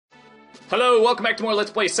Hello, welcome back to more Let's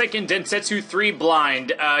Play Seiken Densetsu 3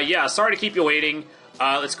 Blind. Yeah, sorry to keep you waiting.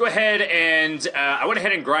 Let's go ahead and, I went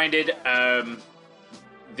ahead and grinded, I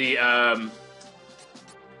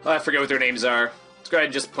forget what their names are. Let's go ahead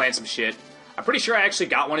and just plan some shit. I'm pretty sure I actually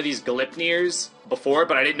got one of these Glypnirs before,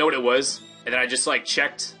 but I didn't know what it was. And then I just, like,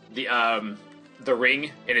 checked the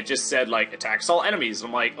ring, and it just said, like, attacks all enemies. And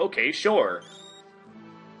I'm like, okay, sure.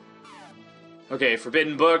 Okay,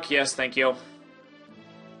 Forbidden Book, yes, thank you.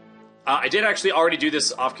 I did actually already do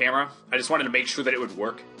this off camera. I just wanted to make sure that it would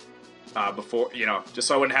work before, you know, just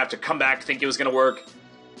so I wouldn't have to come back, think it was going to work,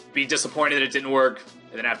 be disappointed that it didn't work,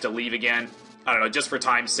 and then have to leave again. I don't know, just for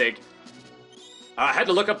time's sake. I had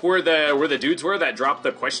to look up where the dudes were that dropped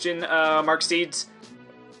the question mark seeds,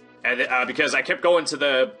 and because I kept going to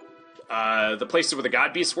the places where the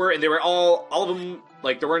god beasts were, and they were all of them,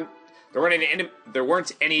 like, there weren't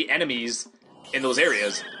any enemies in those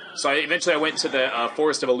areas. So eventually I went to the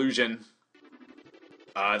Forest of Illusion,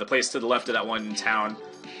 the place to the left of that one town.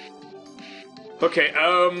 Okay,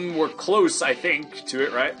 we're close, I think, to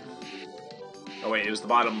it, right? Oh wait, it was the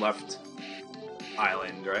bottom left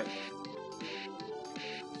island, right?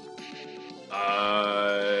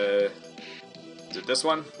 Is it this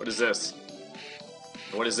one? What is this?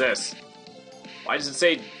 What is this? Why does it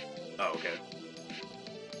say... Oh, okay.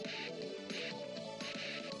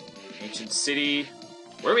 Ancient City...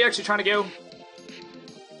 Where are we actually trying to go?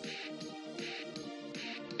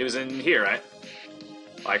 It was in here, right?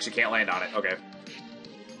 I actually can't land on it. Okay.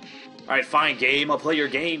 Alright, fine, game. I'll play your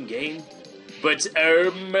game, game. But,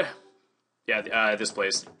 yeah, this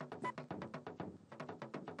place.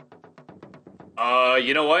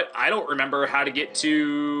 You know what? I don't remember how to get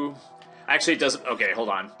to... Actually, it doesn't... Okay, hold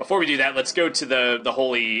on. Before we do that, let's go to the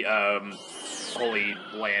holy, holy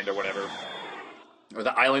land or whatever. Or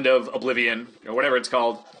the Island of Oblivion, or whatever it's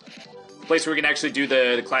called. The place where we can actually do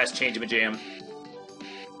the class change of a jam.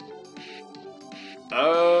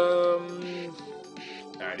 Alright,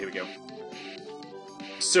 here we go.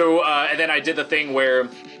 So, and then I did the thing where,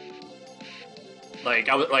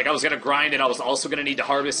 I was gonna grind, and I was also gonna need to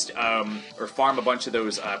harvest, or farm a bunch of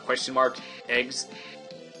those, question mark eggs.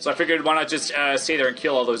 So I figured, why not just, stay there and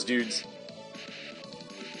kill all those dudes.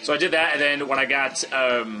 So I did that, and then when I got,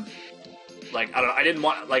 like, I don't know, I didn't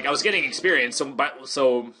want, like, I was getting experience,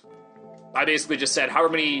 so I basically just said, however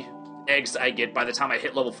many eggs I get by the time I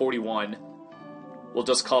hit level 41, we'll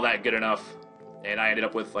just call that good enough. And I ended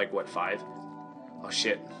up with, like, what, 5? Oh,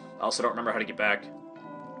 shit. I also don't remember how to get back.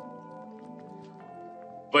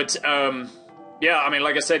 But, yeah, I mean,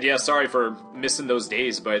 like I said, yeah, sorry for missing those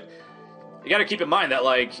days, but you gotta keep in mind that,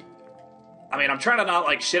 like, I mean, I'm trying to not,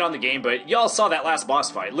 like, shit on the game, but y'all saw that last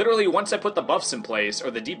boss fight. Literally, once I put the buffs in place,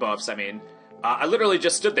 or the debuffs, I mean, I literally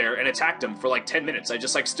just stood there and attacked him for, like, 10 minutes. I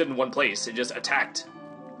just, like, stood in one place and just attacked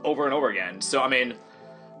over and over again. So, I mean,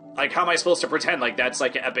 like, how am I supposed to pretend like that's,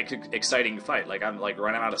 like, an epic, exciting fight? Like, I'm, like,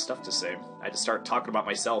 running out of stuff to say. I had to start talking about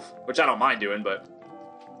myself, which I don't mind doing, but...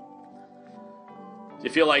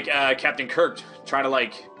 You feel like Captain Kirk trying to,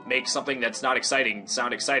 like, make something that's not exciting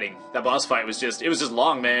sound exciting. That boss fight was just... It was just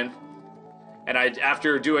long, man. And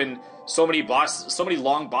after doing so many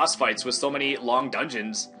long boss fights with so many long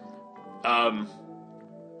dungeons, oh,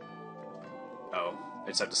 I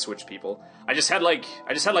just have to switch people. I just had like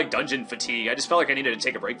dungeon fatigue. I just felt like I needed to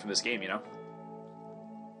take a break from this game, you know?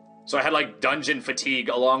 So I had like dungeon fatigue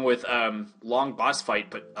along with long boss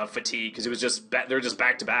fight fatigue, because it was just they were just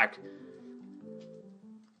back to back.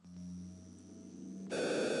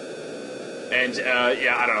 And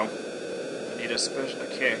yeah, I don't know. I need a special.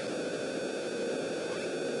 Okay.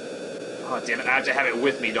 Oh, damn it, I have to have it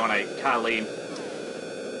with me, don't I? Golly.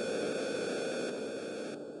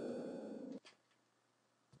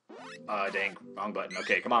 Dang, wrong button.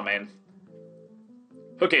 Okay, come on, man.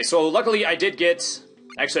 Okay, so luckily I did get...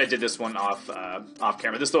 Actually, I did this one off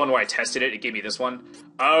camera. This is the one where I tested it. It gave me this one.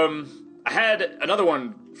 I had another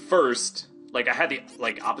one first. Like, I had the,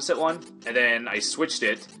 like, opposite one, and then I switched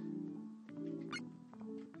it.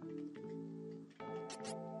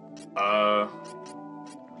 I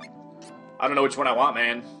don't know which one I want,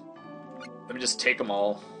 man. Let me just take them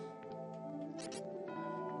all.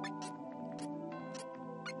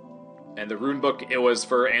 And the rune book, it was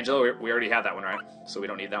for Angela. We already had that one, right? So we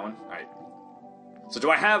don't need that one. All right. So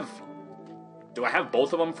do I have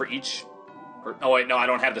both of them for each? Or, oh wait, no, I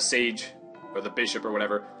don't have the sage or the bishop or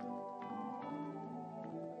whatever.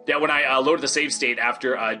 Yeah, when I loaded the save state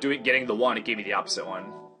after getting the one, it gave me the opposite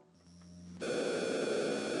one.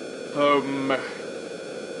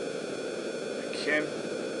 Okay.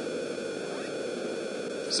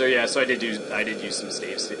 So yeah, so I did use some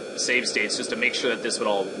save states just to make sure that this would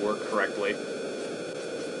all work correctly.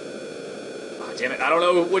 damn it, I don't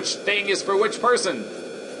know which thing is for which person.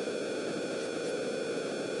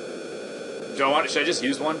 Should I just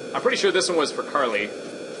use one? I'm pretty sure this one was for Carly.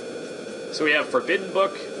 So we have Forbidden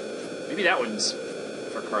Book. Maybe that one's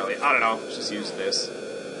for Carly. I don't know. Let's just use this.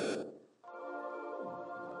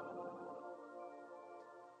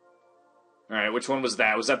 Alright, which one was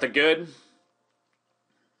that? Was that the good?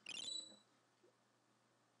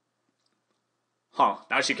 Huh.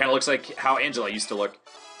 Now she kind of looks like how Angela used to look.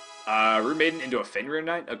 Rune Maiden into a Fenrir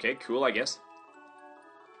Knight? Okay, cool, I guess.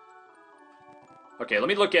 Okay, let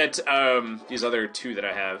me look at these other two that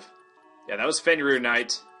I have. Yeah, that was Fenrir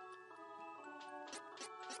Knight.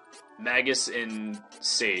 Magus and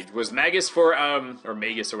Sage. Was Magus for, or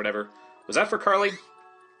Magus or whatever. Was that for Carly?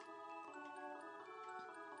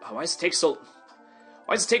 Oh, why does it take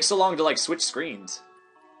so long to, like, switch screens?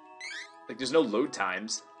 Like, there's no load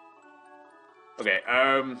times. Okay,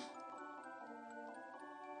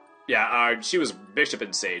 yeah, she was Bishop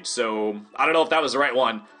and Sage, so I don't know if that was the right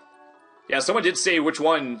one. Yeah, someone did say which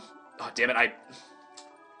one... Oh, damn it,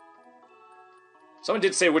 Someone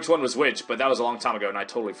did say which one was which, but that was a long time ago, and I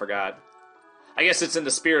totally forgot. I guess it's in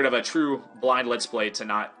the spirit of a true blind Let's Play to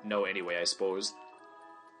not know anyway, I suppose.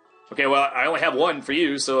 Okay, well, I only have one for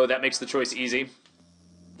you, so that makes the choice easy.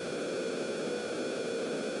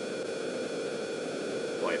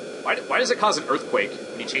 Boy, why does it cause an earthquake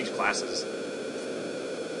when you change classes?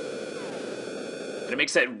 And it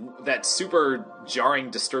makes that super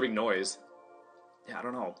jarring, disturbing noise. Yeah, I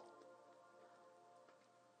don't know.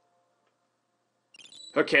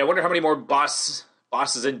 Okay, I wonder how many more bosses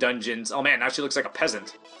and dungeons. Oh man, now she looks like a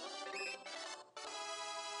peasant.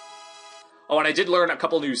 Oh, and I did learn a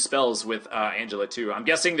couple new spells with Angela too. I'm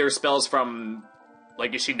guessing they're spells from,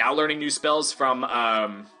 like, is she now learning new spells from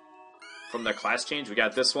the class change? We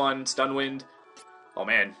got this one, Stun Wind. Oh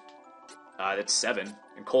man, that's 7.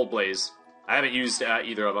 And Cold Blaze. I haven't used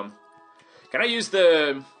either of them. Can I use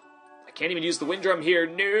the... I can't even use the Wind Drum here.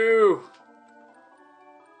 No!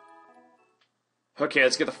 Okay,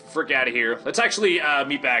 let's get the frick out of here. Let's actually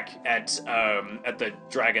meet back at the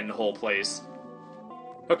Dragon Hole place.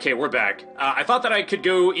 Okay, we're back. I thought that I could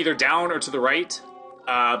go either down or to the right,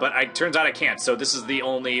 but it turns out I can't, so this is the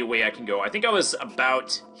only way I can go. I think I was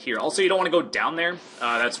about here. Also, you don't want to go down there.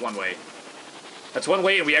 That's one way. That's one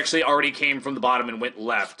way, and we actually already came from the bottom and went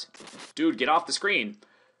left. Dude, get off the screen.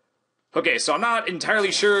 Okay, so I'm not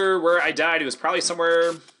entirely sure where I died. It was probably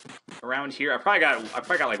somewhere around here. I probably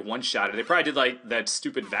got like one shot at it. They probably did like that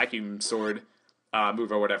stupid vacuum sword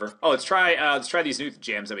move or whatever. Oh, let's try these new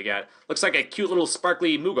jams that we got. Looks like a cute little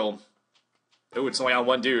sparkly Moogle. Oh, it's only on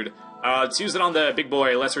one dude. Let's use it on the big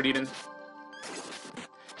boy, Lesser Demon.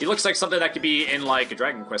 He looks like something that could be in like a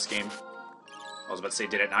Dragon Quest game. I was about to say,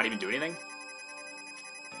 did it not even do anything?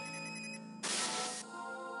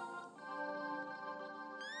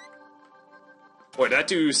 Boy, did that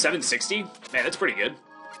do 760? Man, that's pretty good.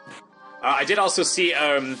 I did also see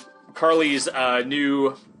Carly's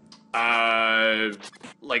new,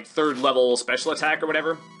 like, 3rd level special attack or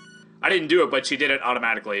whatever. I didn't do it, but she did it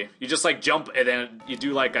automatically. You just, like, jump, and then you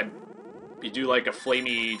do, like, a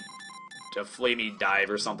flamey dive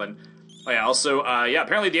or something. Oh, yeah, also, yeah,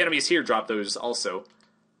 apparently the enemies here drop those also.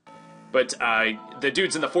 But, the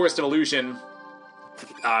dudes in the Forest of Illusion,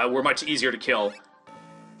 were much easier to kill.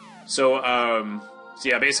 So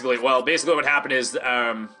yeah, basically what happened is,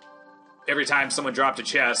 every time someone dropped a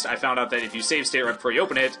chest, I found out that if you save state right before you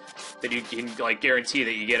open it, then you can, like, guarantee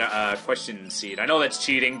that you get a question seed. I know that's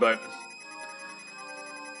cheating, but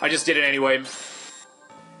I just did it anyway.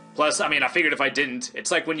 Plus, I mean, I figured if I didn't,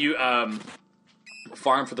 it's like when you,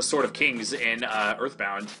 farm for the Sword of Kings in,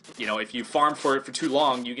 Earthbound. You know, if you farm for it for too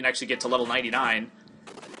long, you can actually get to level 99,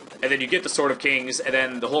 and then you get the Sword of Kings, and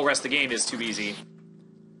then the whole rest of the game is too easy.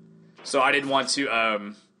 So I didn't want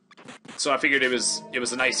to, so I figured it was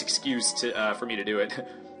a nice excuse to, for me to do it.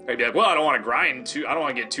 I'd be like, well, I don't want to grind I don't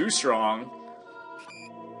want to get too strong.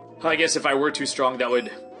 I guess if I were too strong, that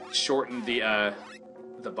would shorten the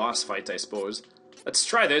boss fight, I suppose. Let's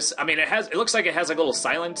try this. I mean, it looks like it has like little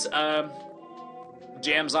silent,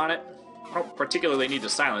 jams on it. I don't particularly need the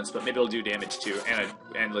silence, but maybe it'll do damage too.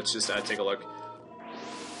 And let's just, take a look.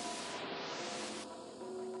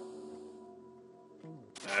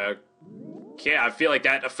 Okay, I feel like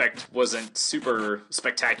that effect wasn't super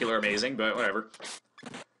spectacular amazing, but whatever.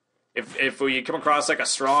 If we come across like a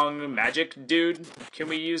strong magic dude, can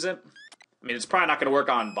we use it? I mean, it's probably not going to work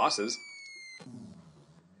on bosses.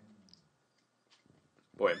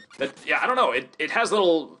 Boy, yeah, I don't know. It has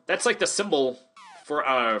little. That's like the symbol for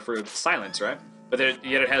silence, right? But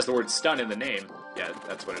yet it has the word stun in the name. Yeah,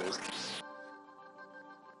 that's what it is.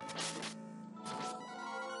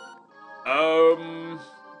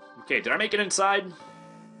 Okay, did I make it inside?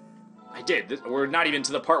 I did. We're not even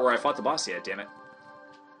to the part where I fought the boss yet, damn it.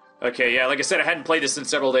 Okay, yeah, like I said, I hadn't played this in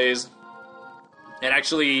several days. And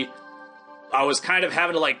actually, I was kind of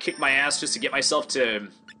having to, like, kick my ass just to get myself to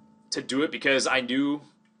do it, because I knew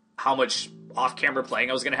how much off-camera playing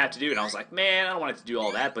I was going to have to do, and I was like, man, I don't want to do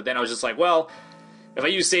all that. But then I was just like, well, if I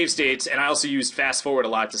use save states, and I also used fast-forward a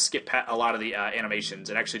lot to skip a lot of the animations,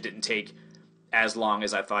 it actually didn't take as long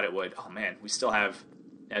as I thought it would. Oh, man, we still have...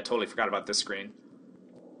 Yeah, I totally forgot about this screen.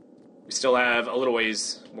 We still have a little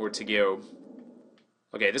ways more to go.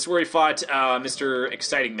 Okay, this is where we fought Mr.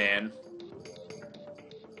 Exciting Man.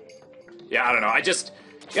 Yeah, I don't know.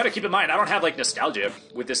 You gotta keep in mind, I don't have, like, nostalgia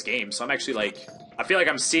with this game, so I'm actually, like... I feel like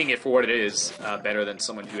I'm seeing it for what it is better than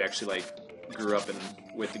someone who actually, like, grew up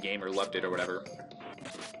with the game or loved it or whatever.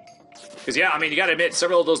 Because, yeah, I mean, you gotta admit,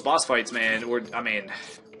 several of those boss fights, man, were, I mean...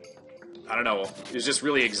 I don't know. It was just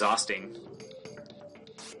really exhausting.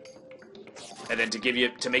 And then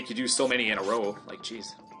to make you do so many in a row, like, jeez.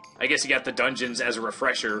 I guess you got the dungeons as a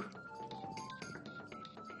refresher.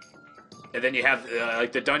 And then you have,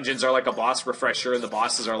 like, the dungeons are like a boss refresher, and the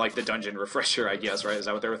bosses are like the dungeon refresher, I guess, right? Is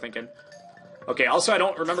that what they were thinking? Okay, also, I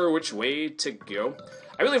don't remember which way to go.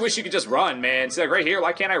 I really wish you could just run, man. See, like, right here,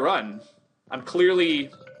 why can't I run? I'm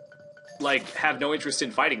clearly, like, have no interest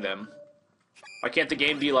in fighting them. Why can't the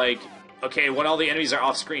game be like, okay, when all the enemies are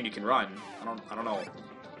off-screen, you can run? I don't know.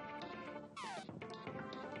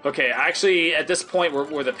 Okay, actually, at this point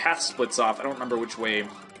where the path splits off, I don't remember which way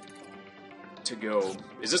to go.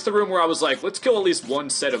 Is this the room where I was like, let's kill at least one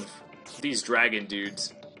set of these dragon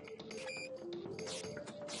dudes?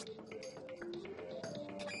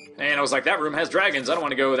 And I was like, that room has dragons, I don't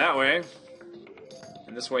want to go that way.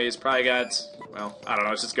 And this way has probably got, well, I don't know,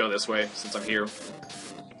 let's just go this way, since I'm here.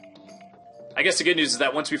 I guess the good news is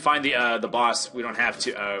that once we find the boss, we don't have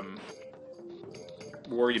to,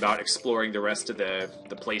 worry about exploring the rest of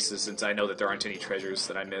the places, since I know that there aren't any treasures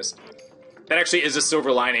that I missed. That actually is a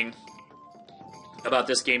silver lining about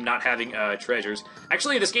this game not having treasures.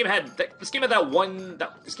 Actually, this game had that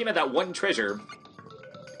one treasure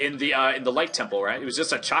in the light temple, right? It was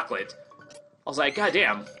just a chocolate. I was like, god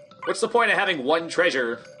damn, what's the point of having one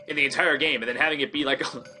treasure in the entire game and then having it be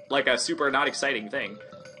like a super not exciting thing?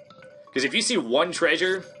 Because if you see one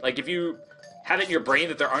treasure, like if you have it in your brain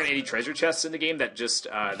that there aren't any treasure chests in the game that just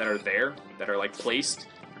that are there, that are like placed,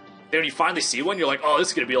 then when you finally see one, you're like, oh, this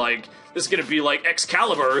is gonna be like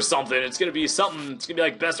Excalibur or something. It's gonna be something. It's gonna be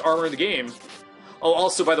like best armor in the game. Oh,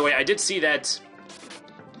 also, by the way, I did see that,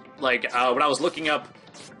 like when I was looking up,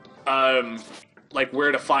 like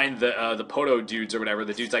where to find the Poto dudes or whatever,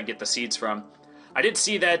 the dudes I get the seeds from. I did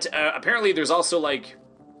see that apparently there's also, like,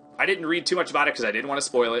 I didn't read too much about it because I didn't want to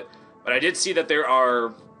spoil it, but I did see that there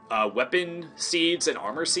are weapon seeds and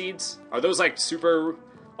armor seeds. Are those like super...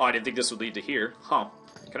 Oh, I didn't think this would lead to here. Huh.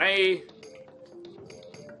 Can I...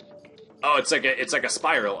 Oh, it's like a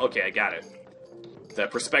spiral. Okay, I got it. The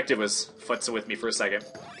perspective was futzing with me for a second.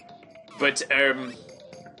 But,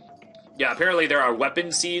 yeah, apparently there are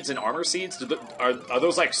weapon seeds and armor seeds. Are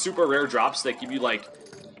those like super rare drops that give you like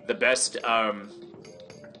the best,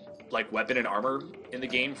 like weapon and armor in the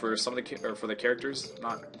game for some of the characters?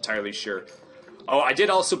 Not entirely sure. Oh, I did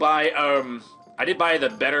also buy, I did buy the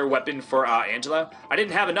better weapon for, Angela. I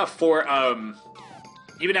didn't have enough for,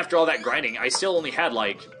 even after all that grinding, I still only had,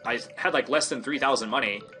 like, less than 3,000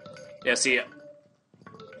 money. Yeah, see,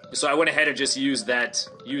 so I went ahead and just used that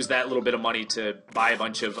little bit of money to buy a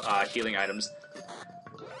bunch of, healing items.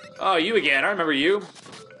 Oh, you again, I remember you.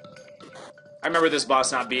 I remember this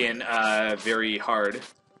boss not being, very hard.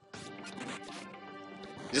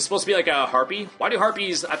 Is this supposed to be like a harpy? Why do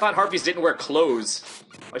harpies... I thought harpies didn't wear clothes.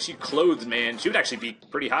 Why is she clothed, man? She would actually be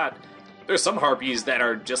pretty hot. There's some harpies that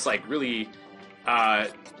are just, like, really...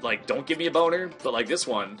 like, don't give me a boner. But, like, this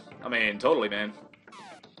one... I mean, totally, man.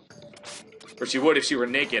 Or she would if she were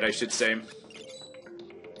naked, I should say.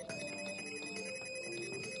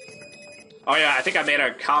 Oh, yeah, I think I made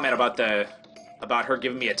a comment about her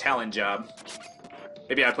giving me a talent job.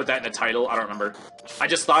 Maybe I put that in the title, I don't remember. I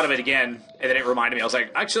just thought of it again, and then it reminded me. I was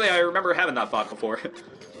like, actually, I remember having that thought before.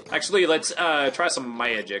 Actually, let's try some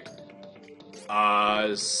magic.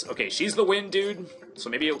 Okay, she's the wind, dude. So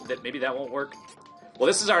maybe that won't work. Well,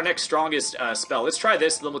 this is our next strongest spell. Let's try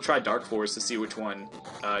this, and then we'll try Dark Force to see which one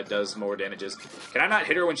does more damages. Can I not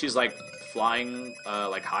hit her when she's, like, flying,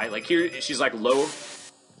 like, high? Like, here, she's, like, low.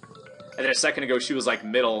 And then a second ago, she was, like,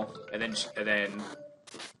 middle. And then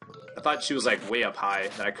I thought she was, like, way up high,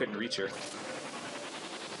 that I couldn't reach her.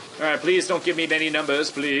 Alright, please don't give me many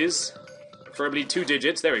numbers, please. Preferably 2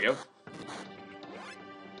 digits. There we go.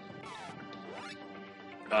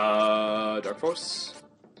 Dark Force.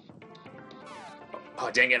 Oh,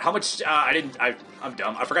 dang it. How much... I'm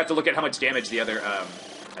dumb. I forgot to look at how much damage the other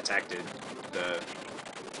attack did.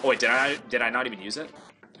 Oh, wait, did I not even use it?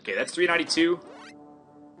 Okay, that's 392.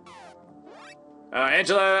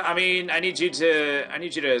 Angela, I mean, I need you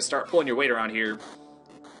to start pulling your weight around here.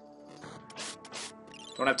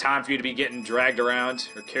 Don't have time for you to be getting dragged around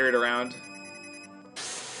or carried around.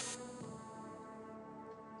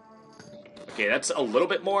 Okay, that's a little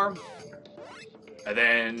bit more. And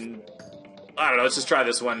then... I don't know, let's just try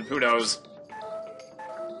this one. Who knows?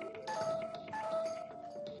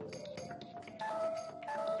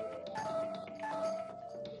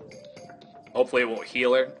 Hopefully it won't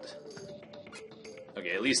heal her.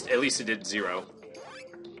 Okay, at least it did 0.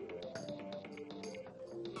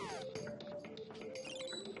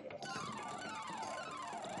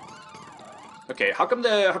 Okay, how come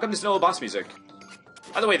there's no boss music?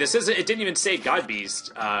 By the way, it didn't even say God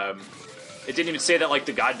Beast. It didn't even say that, like,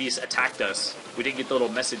 the God Beast attacked us. We didn't get the little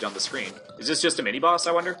message on the screen. Is this just a mini-boss,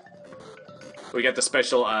 I wonder? We got the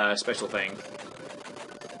special thing.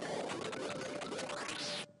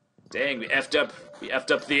 Dang, we effed up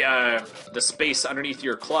the space underneath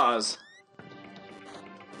your claws.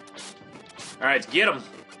 Alright, get him!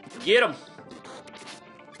 Get him!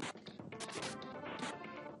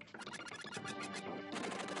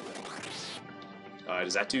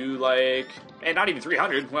 Does that do, like... And not even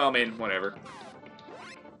 300. Well, I mean, whatever.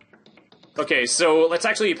 Okay, so let's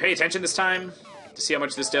actually pay attention this time to see how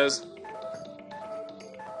much this does.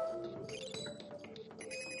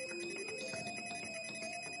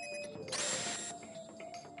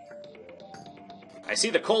 I see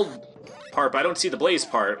the cold part, but I don't see the blaze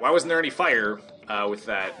part. Why wasn't there any fire with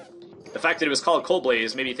that? The fact that it was called Cold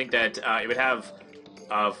Blaze made me think that it would have,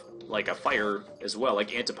 like, a fire as well,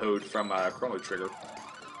 like Antipode from Chrono Trigger.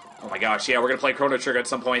 Oh my gosh, yeah, we're gonna play Chrono Trigger at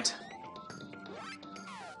some point.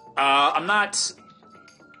 I'm not...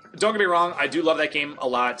 Don't get me wrong, I do love that game a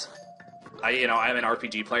lot. I'm an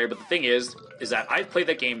RPG player, but the thing is that I've played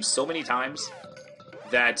that game so many times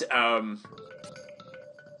that,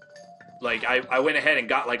 like, I went ahead and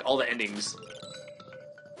got, like, all the endings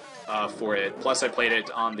for it. Plus, I played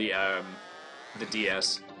it on the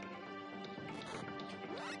DS.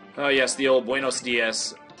 Oh, yes, the old Buenos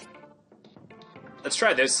DS. Let's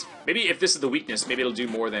try this. Maybe if this is the weakness, maybe it'll do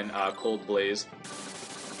more than Cold Blaze.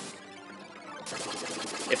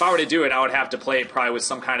 If I were to do it, I would have to play it probably with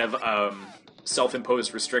some kind of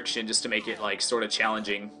self-imposed restriction just to make it, like, sort of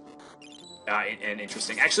challenging and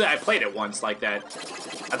interesting. Actually, I played it once like that.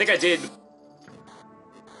 I think I did...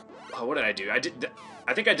 Oh, what did I do? I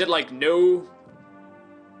think I did, like, no...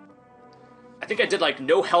 I think I did, like,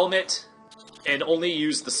 no helmet and only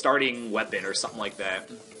used the starting weapon or something like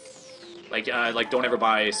that. Like, don't ever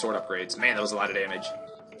buy sword upgrades. Man, that was a lot of damage.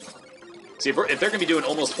 See, if they're gonna be doing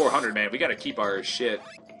almost 400, man, we gotta keep our shit,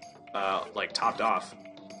 like, topped off.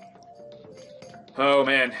 Oh,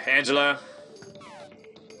 man. Angela.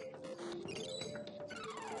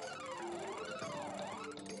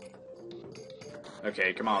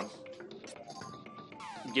 Okay, come on.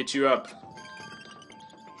 Get you up.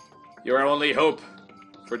 You're our only hope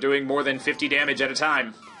for doing more than 50 damage at a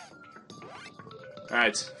time.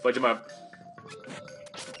 Alright, fudge him up.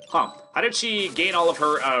 Huh. How did she gain all of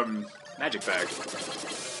her, magic back?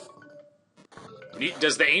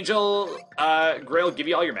 Does the Angel, Grail give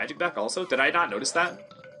you all your magic back also? Did I not notice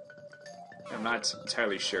that? I'm not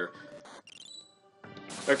entirely sure.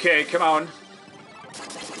 Okay, come on.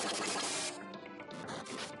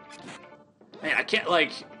 Man, I can't,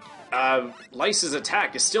 like, Lyce's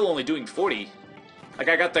attack is still only doing 40. Like,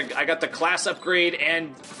 I got the class upgrade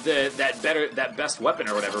and that best weapon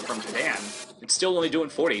or whatever from Kadan. It's still only doing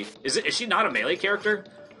 40. Is she not a melee character?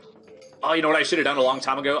 Oh, you know what I should have done a long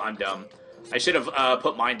time ago? I'm dumb. I should have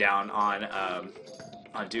put mine down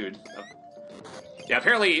on dude. Yeah,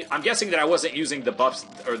 apparently, I'm guessing that I wasn't using the buffs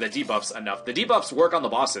or the debuffs enough. The debuffs work on the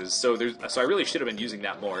bosses, so I really should have been using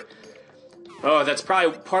that more. Oh, that's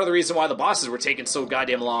probably part of the reason why the bosses were taking so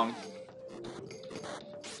goddamn long.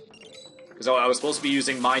 Because I was supposed to be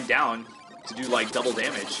using mine down to do, like, double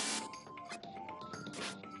damage.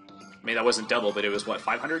 I mean, that wasn't double, but it was, what,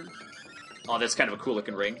 500? Oh, that's kind of a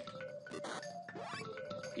cool-looking ring.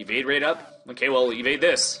 Evade rate up? Okay, well, evade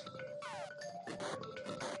this.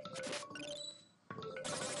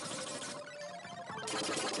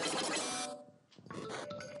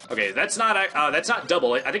 Okay, that's not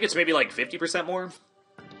double. I think it's maybe, like, 50% more.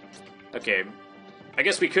 Okay. I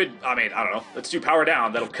guess we could, I mean, I don't know. Let's do power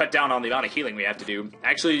down. That'll cut down on the amount of healing we have to do.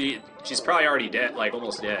 Actually, she's probably already dead, like,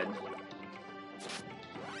 almost dead.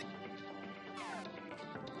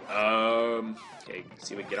 Okay,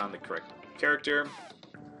 see if we can get on the correct character.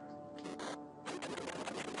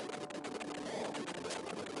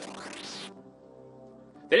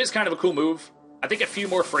 That is kind of a cool move. I think a few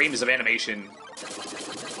more frames of animation,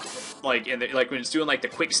 like when it's doing like the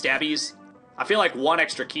quick stabbies, I feel like one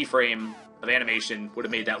extra keyframe of animation would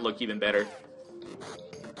have made that look even better.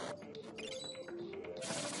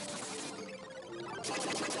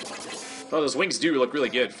 Oh, those wings do look really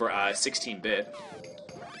good for 16-bit.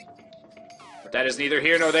 But that is neither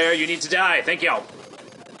here nor there. You need to die. Thank you.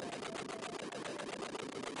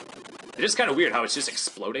 It is kind of weird how it's just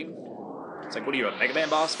exploding. It's like, what are you, a Mega Man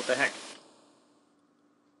boss? What the heck?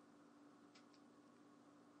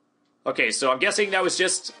 Okay, so I'm guessing that was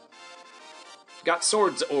just... Got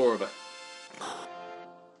Swords Orb.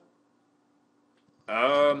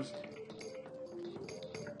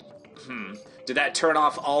 Did that turn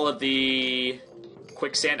off all of the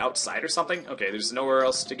quicksand outside or something? Okay, there's nowhere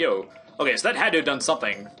else to go. Okay, so that had to have done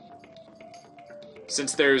something.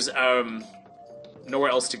 Since there's, nowhere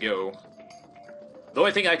else to go. The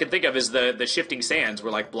only thing I can think of is the shifting sands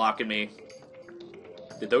were, like, blocking me.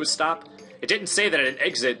 Did those stop? It didn't say that an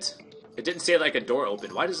exit... It didn't say, like, a door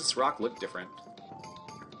open. Why does this rock look different?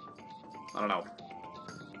 I don't know.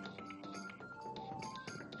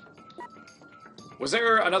 Was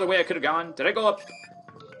there another way I could have gone? Did I go up?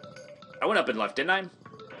 I went up and left, didn't I?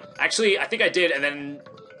 Actually, I think I did, and then...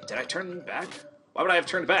 Did I turn back? Why would I have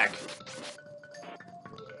turned back?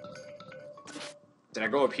 Did I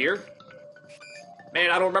go up here?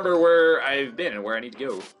 Man, I don't remember where I've been and where I need to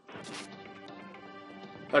go.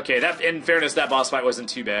 Okay, that, in fairness, that boss fight wasn't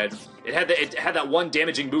too bad. It had that one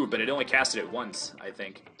damaging move, but it only casted it once, I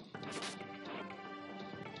think.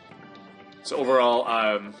 So overall,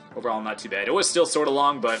 overall not too bad. It was still sort of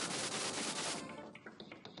long, but...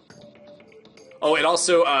 Oh, it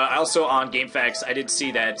also, I also on GameFAQs, I did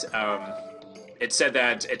see that, it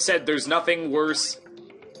said there's nothing worse,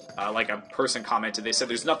 like a person commented, they said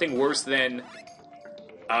there's nothing worse than,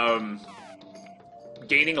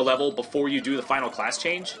 gaining a level before you do the final class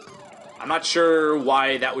change. I'm not sure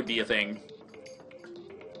why that would be a thing.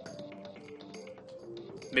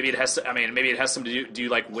 Maybe it has, I mean, maybe it has something to do you,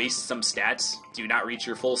 like, waste some stats? Do you not reach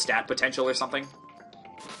your full stat potential or something?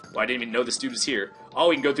 Well, I didn't even know this dude was here. Oh,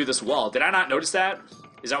 we can go through this wall. Did I not notice that?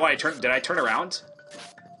 Is that why did I turn around?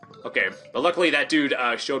 Okay, but luckily that dude,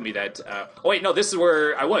 showed me that, oh wait, no, this is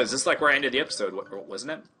where I was. This is, like, where I ended the episode,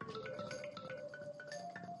 wasn't it?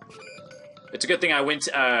 It's a good thing I went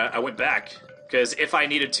back, because if I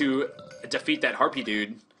needed to defeat that harpy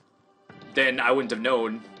dude, then I wouldn't have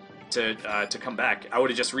known to come back. I would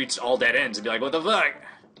have just reached all dead ends and be like, what the fuck?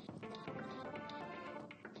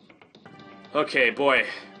 Okay, boy,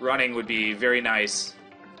 running would be very nice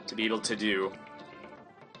to be able to do.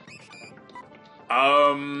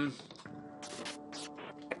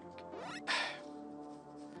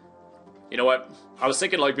 You know what? I was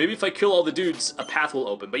thinking, like, maybe if I kill all the dudes, a path will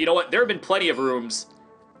open. But you know what? There have been plenty of rooms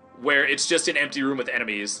where it's just an empty room with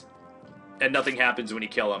enemies, and nothing happens when you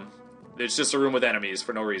kill them. It's just a room with enemies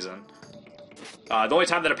for no reason. The only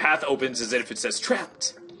time that a path opens is if it says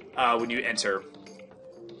trapped when you enter.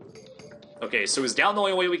 Okay, so is down the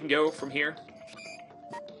only way we can go from here?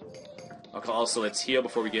 Okay, also, let's heal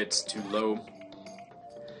before we get too low.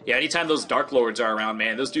 Yeah, anytime those Dark Lords are around,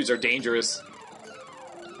 man, those dudes are dangerous.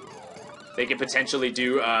 They can potentially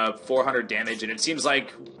do 400 damage, and it seems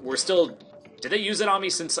like we're still... Did they use it on me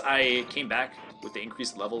since I came back with the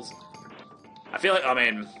increased levels? I feel like, I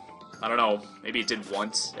mean, I don't know. Maybe it did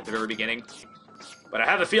once at the very beginning. But I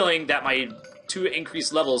have a feeling that my 2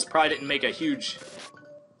 increased levels probably didn't make a huge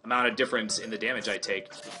amount of difference in the damage I take.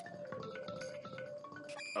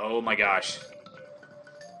 Oh my gosh.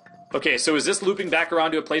 Okay, so is this looping back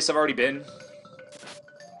around to a place I've already been?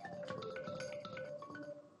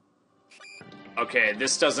 Okay,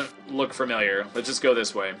 this doesn't look familiar. Let's just go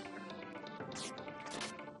this way.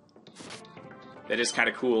 That is kind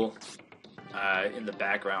of cool in the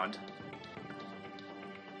background.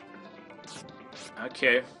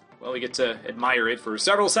 Okay, well, we get to admire it for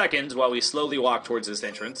several seconds while we slowly walk towards this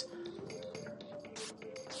entrance.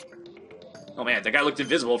 Oh man, that guy looked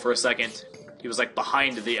invisible for a second. He was like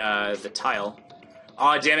behind the tile.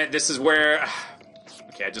 Aw, damn it, this is where...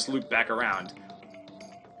 Okay, I just looped back around.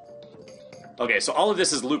 Okay, so all of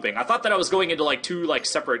this is looping. I thought that I was going into, like, 2, like,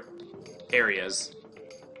 separate areas.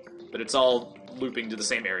 But it's all looping to the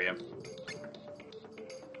same area.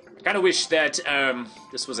 I kind of wish that,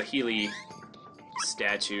 this was a Healy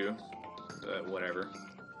statue. But whatever.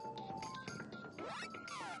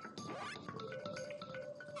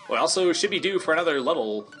 Well, also should be due for another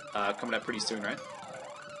level, coming up pretty soon, right?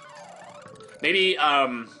 Maybe,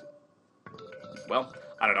 well,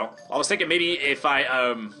 I don't know. I was thinking maybe if I,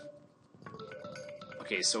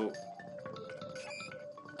 okay, so,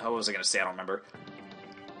 what was I gonna say? I don't remember.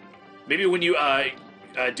 Maybe when you,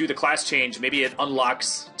 do the class change, maybe it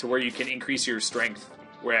unlocks to where you can increase your strength,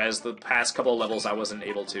 whereas the past couple of levels I wasn't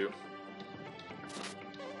able to.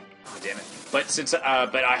 Oh, damn it. But since,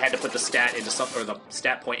 but I had to put the stat into something, or the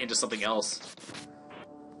stat point into something else.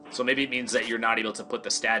 So maybe it means that you're not able to put the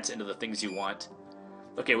stats into the things you want.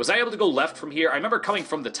 Okay, was I able to go left from here? I remember coming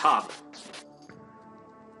from the top.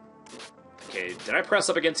 Okay, did I press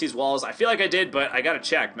up against these walls? I feel like I did, but I gotta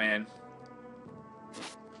check, man.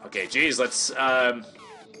 Okay, geez, let's, okay,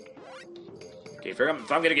 if I'm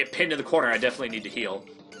gonna get pinned in the corner, I definitely need to heal.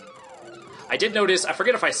 I did notice, I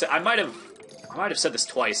forget if I said, I might have said this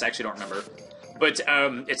twice, I actually don't remember. But,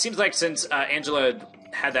 it seems like since, Angela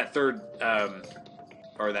had that third,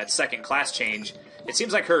 or that second class change, it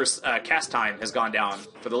seems like her cast time has gone down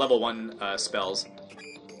for the level 1 spells.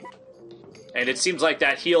 And it seems like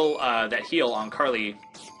that heal on Carly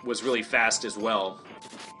was really fast as well.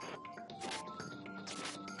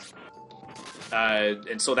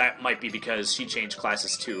 And so that might be because she changed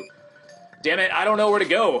classes too. Damn it, I don't know where to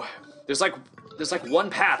go. There's like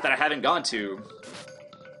one path that I haven't gone to.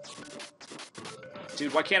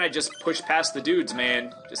 Dude, why can't I just push past the dudes,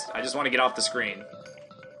 man? I just want to get off the screen.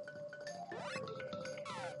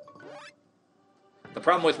 The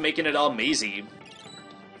problem with making it all mazy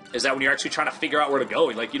is that when you're actually trying to figure out where to go,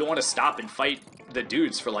 like, you don't want to stop and fight the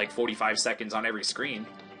dudes for like 45 seconds on every screen.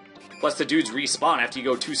 Plus the dudes respawn after you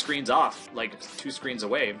go 2 screens off, like 2 screens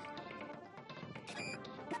away.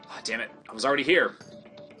 Oh, damn it, I was already here.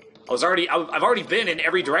 I've already been in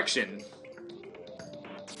every direction.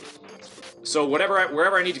 So wherever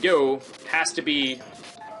I need to go has to be...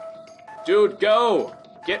 Dude, go!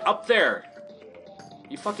 Get up there!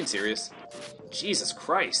 You fucking serious? Jesus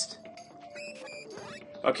Christ.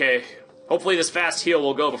 Okay, hopefully this fast heal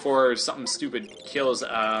will go before something stupid kills,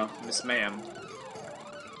 Miss Ma'am.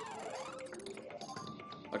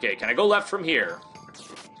 Okay, can I go left from here?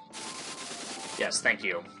 Yes, thank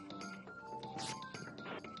you.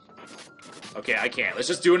 Okay, I can't. Let's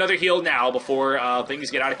just do another heal now before,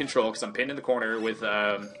 things get out of control, because I'm pinned in the corner with,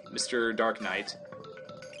 Mr. Dark Knight.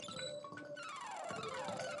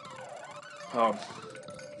 Oh.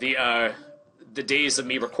 The days of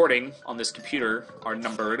me recording on this computer are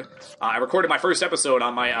numbered. I recorded my first episode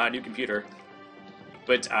on my new computer,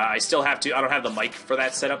 but I still have to. I don't have the mic for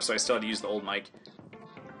that setup, so I still have to use the old mic.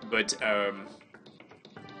 But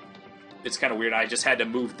it's kind of weird. I just had to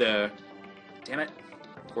move the. Damn it!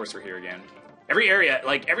 Of course, we're here again. Every area,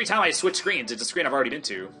 like every time I switch screens, it's a screen I've already been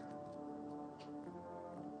to.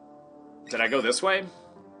 Did I go this way?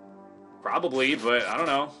 Probably, but I don't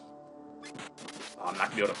know. Oh, I'm not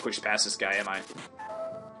gonna be able to push past this guy, am I?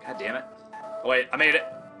 God damn it. Oh, wait, I made it.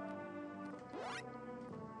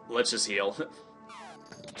 Let's just heal.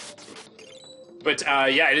 But,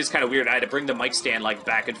 yeah, it is kind of weird. I had to bring the mic stand, like,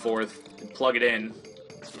 back and forth and plug it in.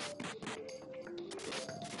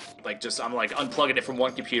 Like, I'm, like, unplugging it from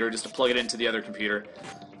one computer just to plug it into the other computer.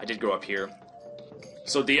 I did go up here.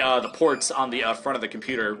 So the ports on the front of the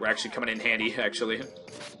computer were actually coming in handy, actually.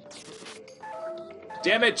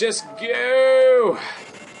 Damn it, just go!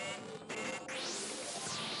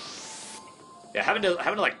 Yeah, having to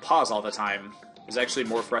like pause all the time is actually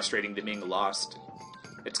more frustrating than being lost.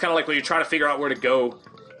 It's kind of like when you're trying to figure out where to go,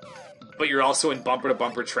 but you're also in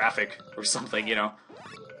bumper-to-bumper traffic or something, you know.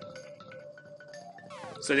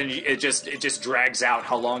 So then it just drags out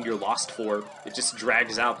how long you're lost for. It just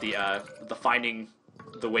drags out the finding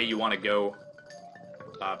the way you want to go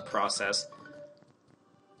process.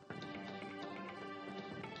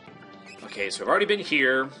 Okay, so I've already been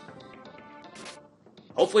here.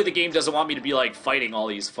 Hopefully the game doesn't want me to be, like, fighting all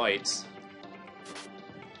these fights.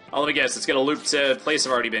 Oh, let me guess, it's gonna loop to a place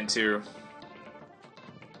I've already been to.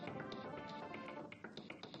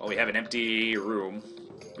 Well, we have an empty room.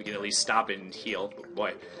 We can at least stop and heal. But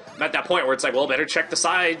boy, I'm at that point where it's like, well, better check the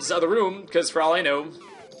sides of the room, because for all I know,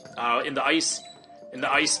 in the ice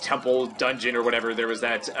temple dungeon or whatever, there was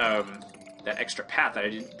that that extra path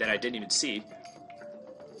that I didn't even see.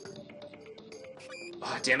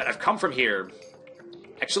 Oh, damn it, I've come from here.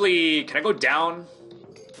 Actually, can I go down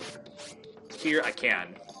here? I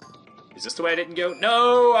can. Is this the way I didn't go?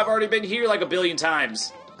 No, I've already been here like a billion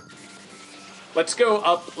times. Let's go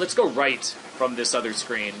up, let's go right from this other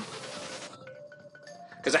screen.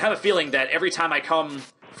 Because I have a feeling that every time I come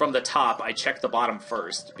from the top, I check the bottom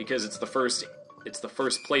first. Because it's the first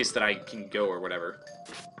place that I can go or whatever.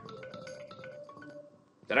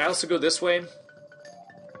 Did I also go this way?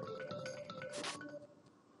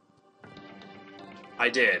 I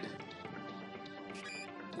did.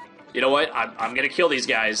 You know what? I'm gonna kill these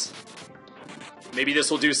guys. Maybe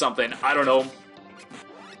this will do something. I don't know.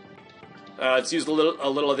 Let's use a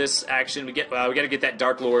little of this action. We gotta get that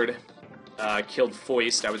Dark Lord killed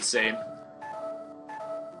foist, I would say.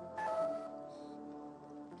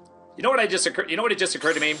 You know what it just occurred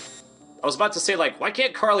to me? I was about to say, like, why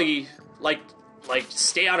can't Carly like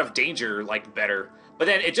stay out of danger like better? But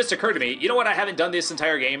then it just occurred to me, you know what I haven't done this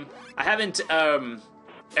entire game? I haven't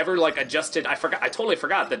ever like adjusted. I totally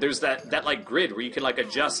forgot that there's that like grid where you can like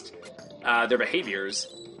adjust their behaviors.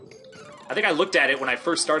 I think I looked at it when I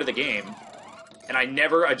first started the game, and I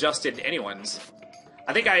never adjusted anyone's.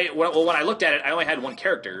 I think when I looked at it, I only had one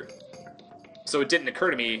character, so it didn't occur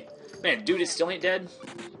to me, man, dude, it still ain't dead.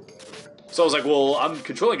 So I was like, well, I'm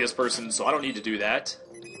controlling this person, so I don't need to do that.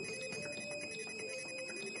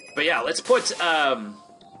 But yeah, let's put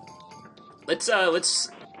let's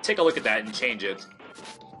take a look at that and change it.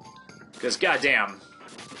 Because goddamn,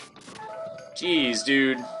 jeez,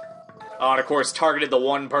 dude. Oh, and of course, targeted the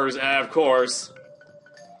one person. Of course.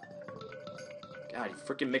 God, you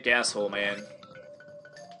freaking Mick asshole, man.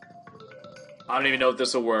 I don't even know if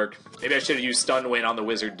this will work. Maybe I should have used Stun Wind on the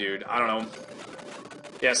wizard, dude. I don't know.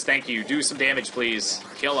 Yes, thank you. Do some damage, please.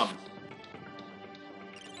 Kill him.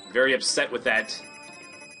 Very upset with that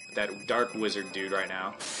dark wizard dude right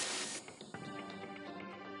now.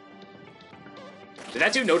 Did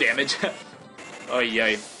that do no damage? Oh,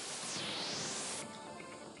 yay.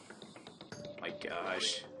 My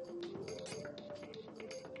gosh.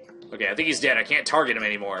 Okay, I think he's dead. I can't target him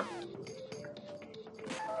anymore.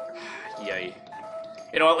 Yay.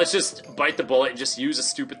 You know what? Let's just bite the bullet and just use a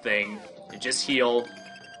stupid thing and just heal.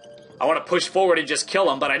 I want to push forward and just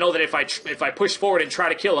kill him, but I know that if I push forward and try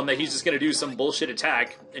to kill him, that he's just going to do some bullshit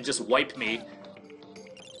attack and just wipe me.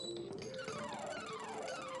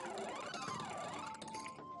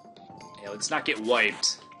 Yeah, let's not get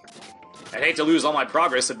wiped. I'd hate to lose all my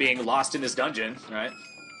progress of being lost in this dungeon, right?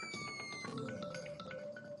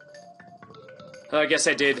 I guess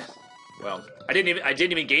I did. Well, I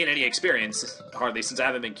didn't even gain any experience hardly, since I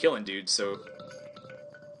haven't been killing dudes. So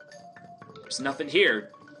there's nothing here.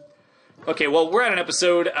 Okay, well, we're at an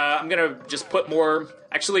episode. I'm gonna just put more...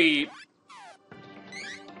 Actually...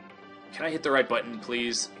 Can I hit the right button,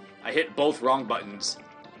 please? I hit both wrong buttons.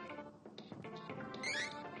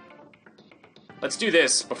 Let's do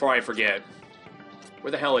this before I forget.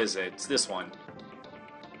 Where the hell is it? It's this one.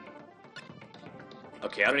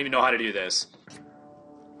 Okay, I don't even know how to do this.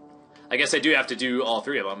 I guess I do have to do all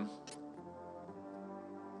three of them.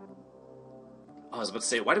 Oh, I was about to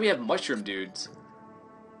say, why do we have mushroom dudes?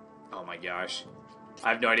 Oh my gosh. I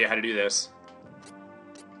have no idea how to do this.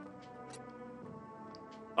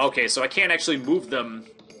 Okay, so I can't actually move them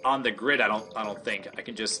on the grid, I don't think. I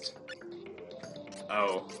can just...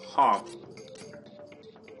 Oh, huh.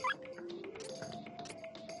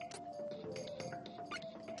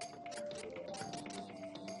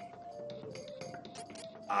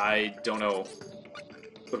 I don't know.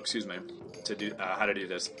 Oh, excuse me. To do how to do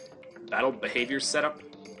this. Battle behavior setup.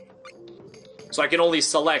 So I can only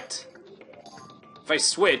select. If I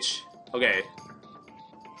switch, okay.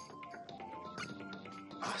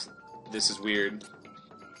 This is weird.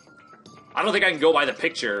 I don't think I can go by the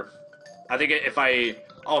picture. I think if I...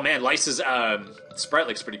 Oh man, Lysa's sprite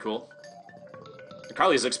looks pretty cool.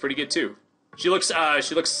 Carly's looks pretty good too. She looks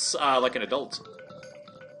like an adult.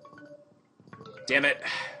 Damn it.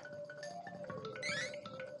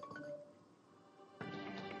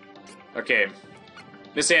 Okay.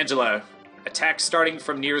 Miss Angela, attack starting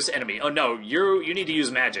from nearest enemy. Oh no, you need to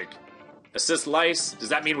use magic. Assist Lyse, does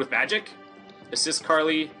that mean with magic? Assist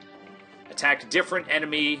Carly, attack different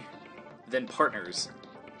enemy than partners.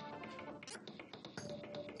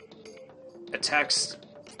 Attacks,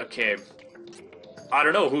 okay. I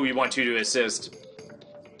don't know who we want to assist.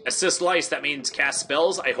 Assist Lyse, that means cast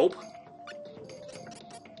spells, I hope.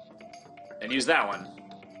 And use that one.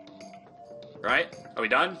 Right? Are we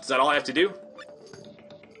done? Is that all I have to do?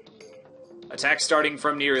 Attack starting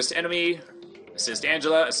from nearest enemy. Assist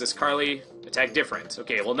Angela. Assist Carly. Attack different.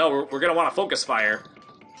 Okay, well no, we're going to want to focus fire.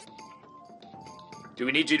 Do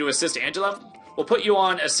we need you to assist Angela? We'll put you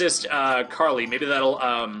on assist Carly. Maybe that'll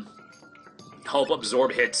help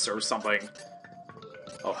absorb hits or something.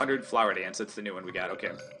 Oh, 100 Flower Dance. That's the new one we got.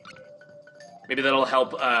 Okay. Maybe that'll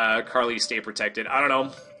help Carly stay protected. I don't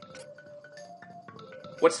know.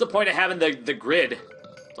 What's the point of having the grid?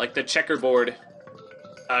 Like the checkerboard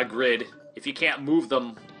grid, if you can't move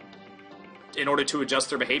them in order to adjust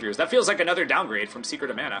their behaviors. That feels like another downgrade from Secret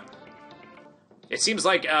of Mana. It seems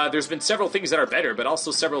like there's been several things that are better, but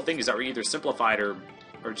also several things that were either simplified or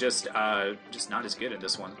just not as good in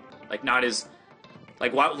this one. Like, not as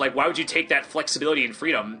Like, why would you take that flexibility and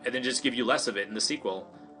freedom and then just give you less of it in the sequel?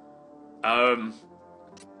 I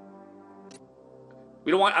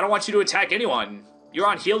don't want you to attack anyone. You're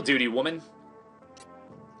on heal duty, woman.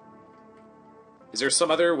 Is there some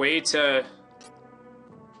other way to...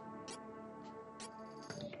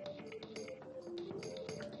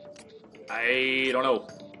 I don't know.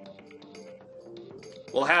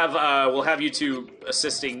 We'll have you two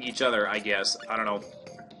assisting each other, I guess. I don't know.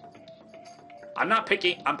 I'm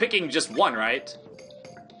picking just one, right?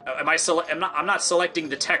 I'm not selecting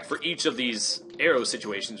the tech for each of these arrow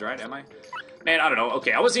situations, right? Am I? Man, I don't know.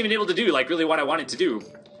 Okay, I wasn't even able to do, like, really what I wanted to do.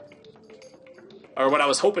 Or what I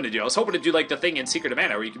was hoping to do. I was hoping to do, like, the thing in Secret of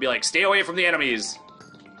Mana where you could be like, stay away from the enemies.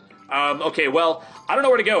 Okay, well, I don't know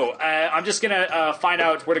where to go. I'm just gonna find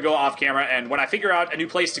out where to go off camera, and when I figure out a new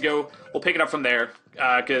place to go, we'll pick it up from there.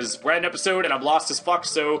 Because we're at an episode, and I'm lost as fuck,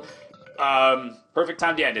 so perfect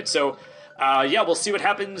time to end it. So, yeah, we'll see what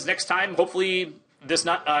happens next time. Hopefully this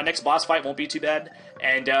next boss fight won't be too bad.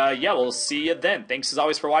 And, yeah, we'll see you then. Thanks, as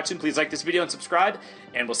always, for watching. Please like this video and subscribe,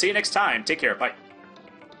 and we'll see you next time. Take care. Bye.